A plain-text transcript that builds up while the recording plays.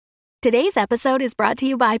Today's episode is brought to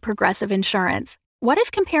you by Progressive Insurance. What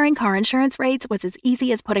if comparing car insurance rates was as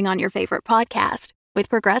easy as putting on your favorite podcast? With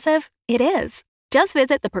Progressive, it is. Just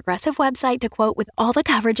visit the Progressive website to quote with all the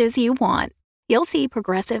coverages you want. You'll see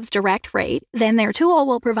Progressive's direct rate, then their tool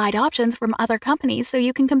will provide options from other companies so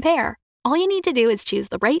you can compare. All you need to do is choose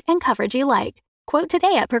the rate and coverage you like. Quote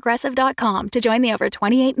today at Progressive.com to join the over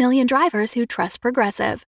 28 million drivers who trust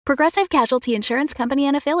Progressive. Progressive Casualty Insurance Company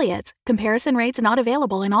and Affiliates. Comparison rates not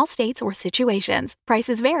available in all states or situations.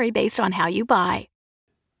 Prices vary based on how you buy.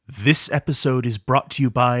 This episode is brought to you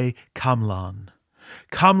by Kamlan.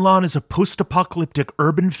 Kamlan is a post-apocalyptic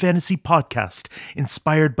urban fantasy podcast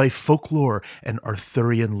inspired by folklore and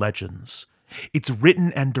Arthurian legends. It's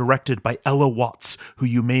written and directed by Ella Watts, who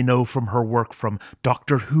you may know from her work from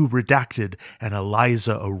Doctor Who Redacted and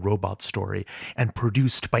Eliza, a Robot Story, and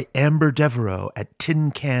produced by Amber Devereaux at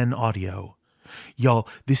Tin Can Audio. Y'all,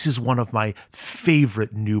 this is one of my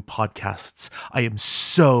favorite new podcasts. I am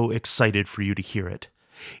so excited for you to hear it.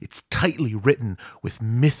 It's tightly written with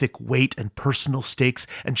mythic weight and personal stakes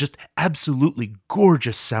and just absolutely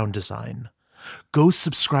gorgeous sound design. Go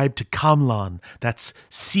subscribe to Kamlan, that's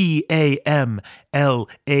Camlan,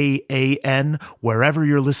 wherever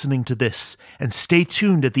you're listening to this, and stay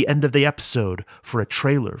tuned at the end of the episode for a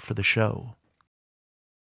trailer for the show.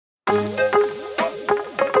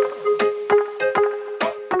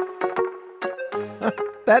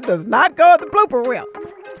 That does not go on the blooper reel.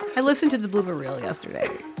 I listened to the blooper reel yesterday.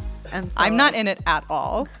 And so I'm not in it at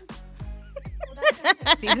all.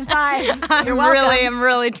 Season 5. I'm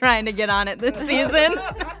really trying to get on it this season.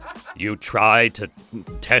 You try to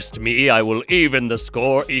test me, I will even the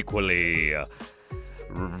score equally.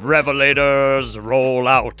 Revelators, roll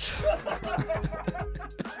out.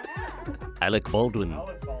 Alec Baldwin.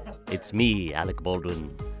 It's me, Alec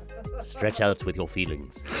Baldwin. Stretch out with your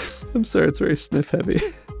feelings. I'm sorry, it's very sniff heavy.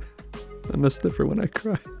 I'm a sniffer when I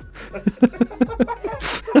cry.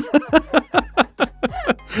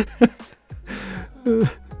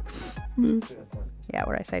 Yeah,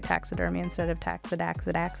 where I say taxidermy instead of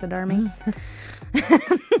taxidermy.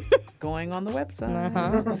 Going on the website.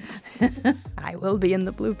 Uh-huh. I will be in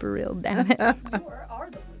the blooper reel, damn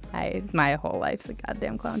it. My whole life's a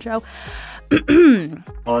goddamn clown show.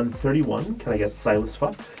 On 31, can I get Silas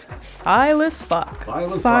Fuck? Silas Fuck.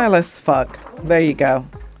 Silas fuck. There you go.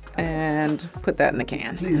 And put that in the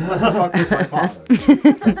can. Please, what the fuck is my father?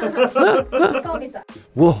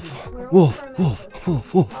 Wolf, wolf, wolf,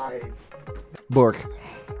 wolf, wolf. Bork.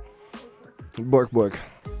 Bork, bork.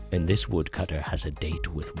 And this woodcutter has a date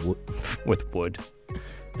with wood.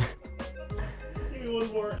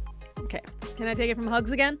 Okay. Can I take it from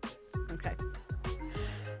Hugs again? Okay.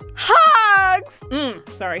 Hugs!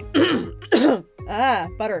 Sorry.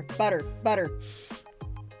 Butter.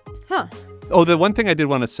 Huh. Oh, the one thing I did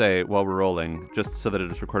want to say while we're rolling, just so that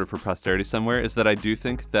it is recorded for posterity somewhere, is that I do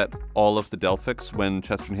think that all of the Delphics, when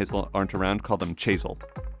Chester and Hazel aren't around, call them Chazel.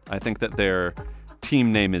 I think that their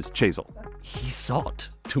team name is Chazel. He sought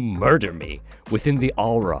to murder me within the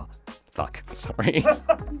aura. Fuck, sorry.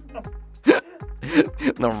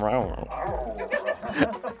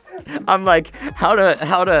 I'm like,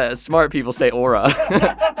 how do smart people say aura?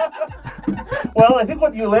 Well, I think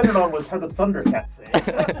what you landed on was how the Thundercats say.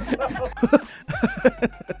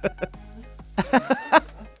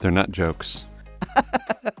 They're not jokes.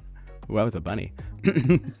 Ooh, I was a bunny.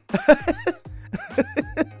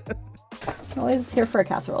 Always here for a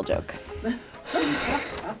casserole joke.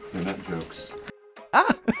 They're not jokes.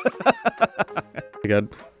 Oh my God.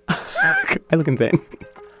 I look insane.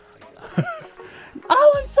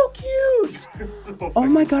 Oh, I'm so cute. Oh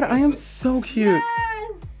my God, I am so cute. Yes.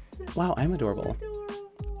 Wow, I'm adorable.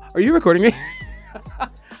 Are you recording me?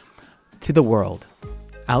 To the world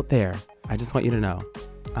out there, I just want you to know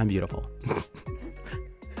I'm beautiful.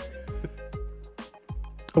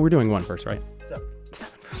 Oh, we're doing one first, right? Seven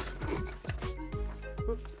first.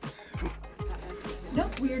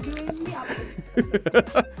 Nope, we're doing the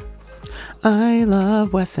opposite. I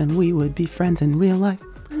love Wes and we would be friends in real life.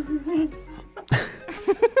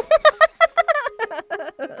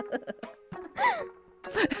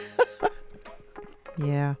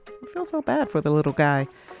 Yeah, I feel so bad for the little guy.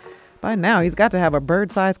 By now, he's got to have a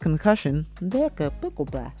bird-sized concussion.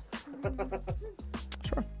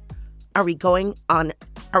 Sure. Are we gonna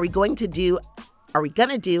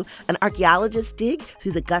do an archaeologist dig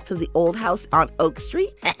through the guts of the old house on Oak Street?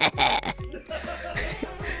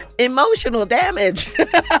 Emotional damage.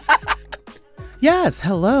 Yes,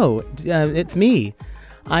 hello. It's me.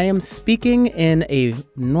 I am speaking in a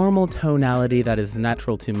normal tonality that is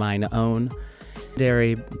natural to mine own.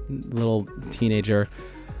 Dairy, little teenager.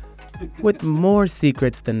 with more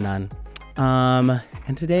secrets than none. And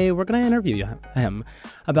today we're going to interview him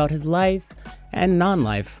about his life and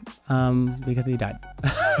non-life, because he died.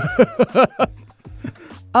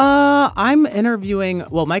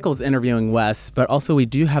 Michael's interviewing Wes, but also we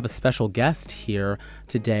do have a special guest here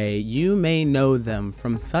today. You may know them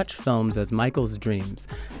from such films as Michael's Dreams.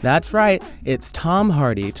 That's right, it's Tom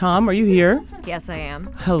Hardy. Tom, are you here? Yes, I am.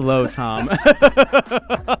 Hello, Tom.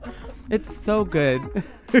 It's so good.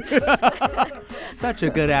 Such a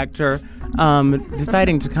good actor.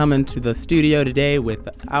 Deciding to come into the studio today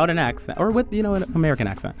without an accent, or with, an American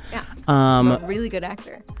accent. Yeah. I'm a really good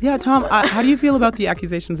actor. Yeah, Tom, how do you feel about the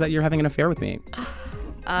accusations that you're having an affair with me?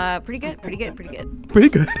 Pretty good. Pretty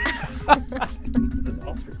good.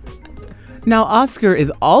 Now, Oscar is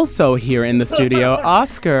also here in the studio.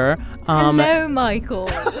 Oscar. Hello, Michael.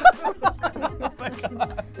 Oh my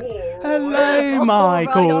God. Hello,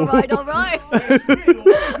 Michael. All right.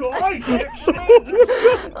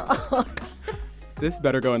 This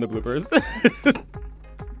better go in the bloopers.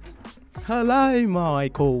 Hello,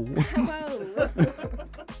 Michael. Hello.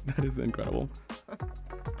 That is incredible.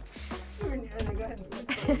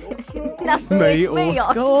 That's me,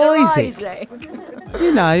 Oscar Isaac.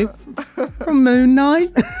 From Moon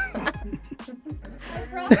Knight.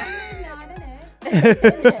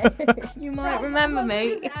 You might remember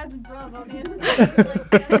me.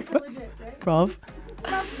 Bruv.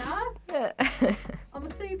 I'm a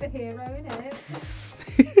superhero, innit?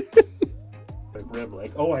 Grim,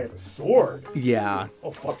 like, oh, I have a sword. Yeah.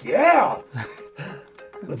 Oh, fuck yeah.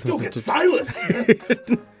 Let's go get Silas.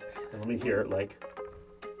 And let me hear it like,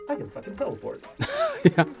 I can fucking teleport.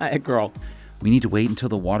 Yeah, hey, girl. We need to wait until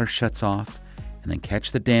the water shuts off and then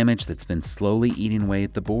catch the damage that's been slowly eating away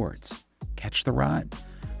at the boards. Catch the rot,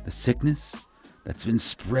 the sickness that's been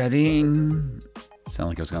spreading. Sound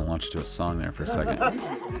like I was going to launch into a song there for a second.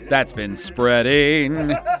 That's been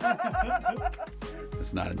spreading.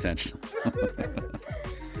 It's not intentional. Here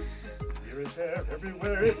and there,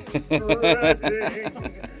 everywhere it's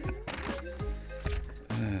spreading.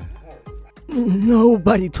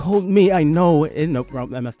 Nobody told me. I know. Nope, I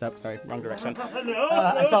messed up. Sorry, wrong direction. No.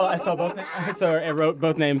 I saw both. So I wrote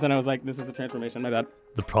both names, and I was like, "This is a transformation." My bad.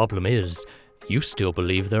 The problem is, you still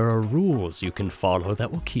believe there are rules you can follow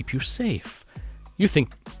that will keep you safe. You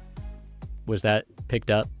think... Was that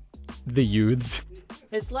picked up? The youths?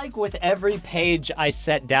 It's like with every page I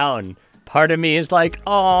set down, part of me is like,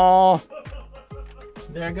 oh,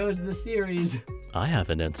 there goes the series. I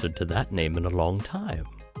haven't answered to that name in a long time.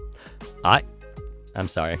 I'm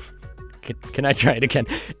sorry. Can I try it again?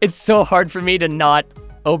 It's so hard for me to not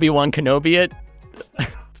Obi-Wan Kenobi it.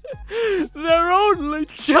 Their only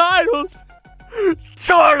child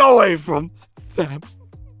torn away from them.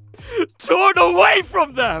 Torn away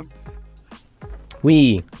from them!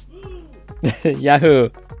 We.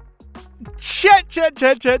 Yahoo. Chet.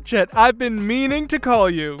 I've been meaning to call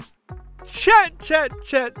you. Chet.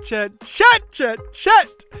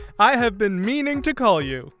 I have been meaning to call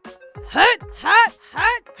you. Hut.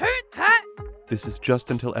 This is just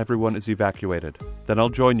until everyone is evacuated. Then I'll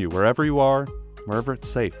join you wherever you are, wherever it's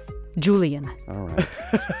safe. Julian. All right.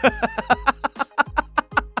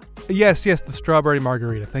 Yes, the strawberry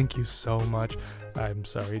margarita. Thank you so much. I'm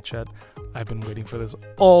sorry, Chet. I've been waiting for this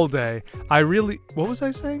all day. What was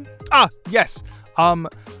I saying? Yes.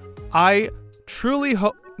 I truly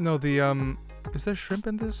hope... No, is there shrimp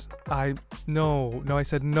in this? No, I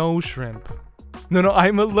said no shrimp. No,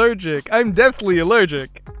 I'm allergic. I'm deathly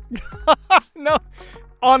allergic. No,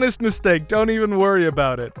 honest mistake. Don't even worry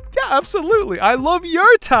about it. Yeah, absolutely. I love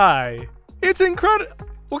your tie. It's incredible.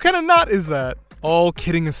 What kind of knot is that? All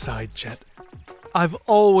kidding aside, Chet, I've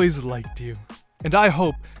always liked you, and I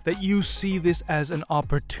hope that you see this as an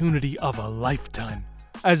opportunity of a lifetime,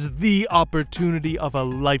 as the opportunity of a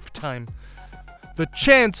lifetime. The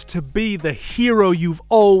chance to be the hero you've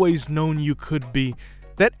always known you could be,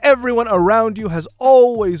 that everyone around you has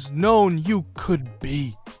always known you could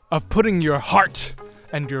be, of putting your heart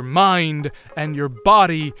and your mind and your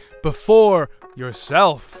body before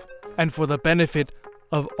yourself, and for the benefit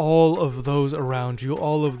of all of those around you,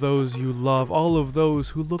 all of those you love, all of those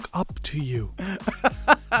who look up to you.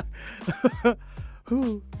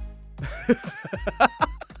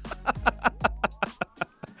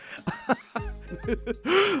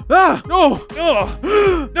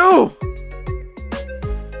 No!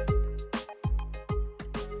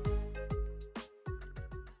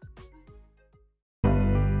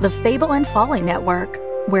 The Fable and Folly Network,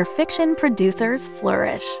 where fiction producers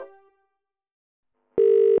flourish.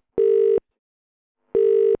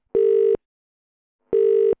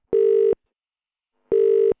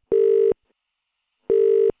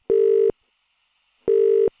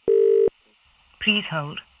 Please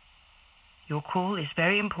hold. Your call is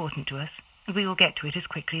very important to us, and we will get to it as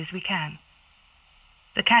quickly as we can.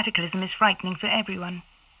 The cataclysm is frightening for everyone.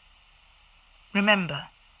 Remember,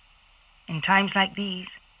 in times like these,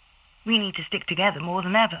 we need to stick together more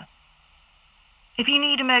than ever. If you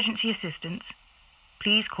need emergency assistance,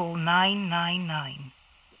 please call 999.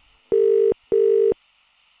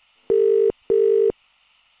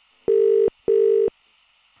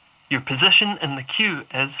 Your position in the queue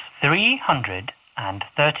is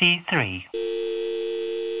 333.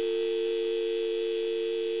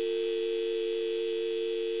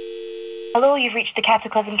 Hello, you've reached the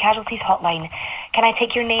Cataclysm Casualties Hotline. Can I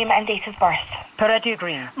take your name and date of birth? Peretti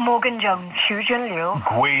Green. Morgan Jones. Hugh Liu.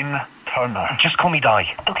 Gwen Turner. Just call me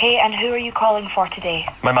Di. Okay, and who are you calling for today?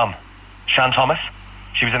 My mum, Shan Thomas.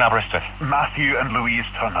 She was in Aberystwyth. Matthew and Louise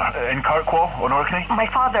Turner. In Kirkwall, on Orkney. My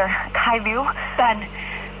father, Kai Liu.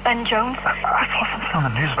 Ben Jones. I saw something on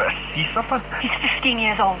the news about a sea serpent. He's 15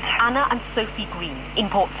 years old. Anna and Sophie Green in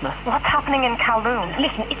Portsmouth. What's happening in Kowloon?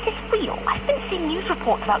 Listen, is this real? I've been seeing news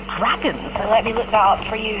reports about dragons. Let me look that up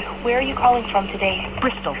for you. Where are you calling from today?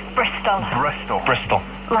 Bristol. Bristol.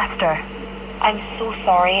 Leicester. I'm so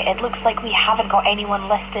sorry. It looks like we haven't got anyone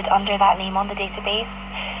listed under that name on the database.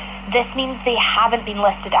 This means they haven't been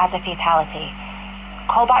listed as a fatality.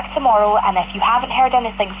 Call back tomorrow, and if you haven't heard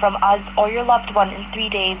anything from us or your loved one in 3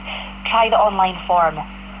 days, try the online form.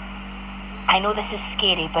 I know this is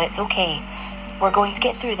scary, but it's okay. We're going to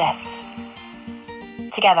get through this.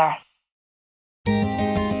 Together.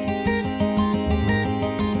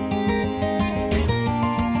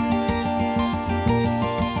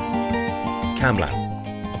 Camlan,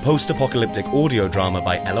 a post-apocalyptic audio drama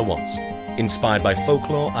by Ella Watts, inspired by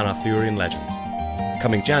folklore and Arthurian legends.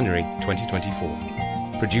 Coming January 2024.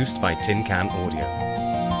 Produced by Tin Can Audio.